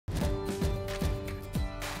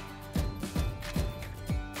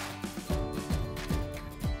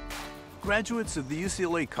Graduates of the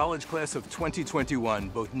UCLA College Class of 2021,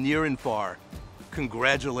 both near and far,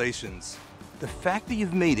 congratulations. The fact that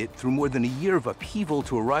you've made it through more than a year of upheaval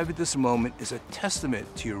to arrive at this moment is a testament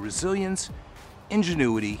to your resilience,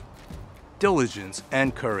 ingenuity, diligence,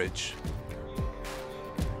 and courage.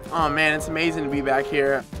 Oh man, it's amazing to be back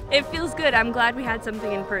here. It feels good. I'm glad we had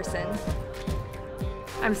something in person.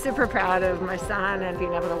 I'm super proud of my son and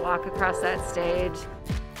being able to walk across that stage.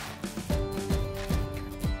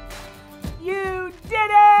 You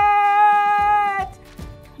did it!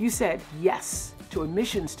 You said yes to a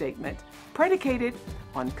mission statement predicated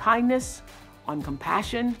on kindness, on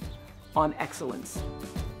compassion, on excellence.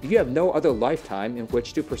 You have no other lifetime in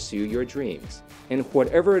which to pursue your dreams. And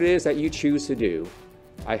whatever it is that you choose to do,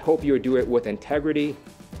 I hope you'll do it with integrity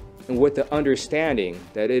and with the understanding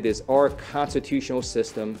that it is our constitutional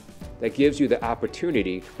system that gives you the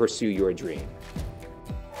opportunity to pursue your dream.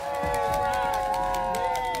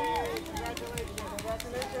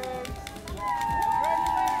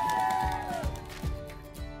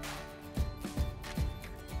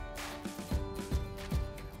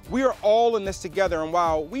 We are all in this together, and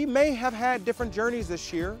while we may have had different journeys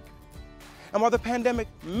this year, and while the pandemic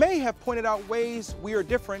may have pointed out ways we are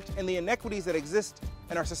different and the inequities that exist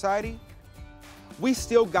in our society, we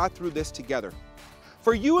still got through this together.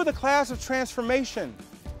 For you are the class of transformation.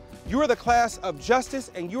 You are the class of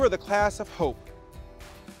justice, and you are the class of hope.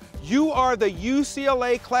 You are the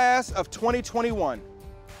UCLA class of 2021.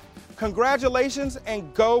 Congratulations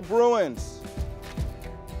and go Bruins!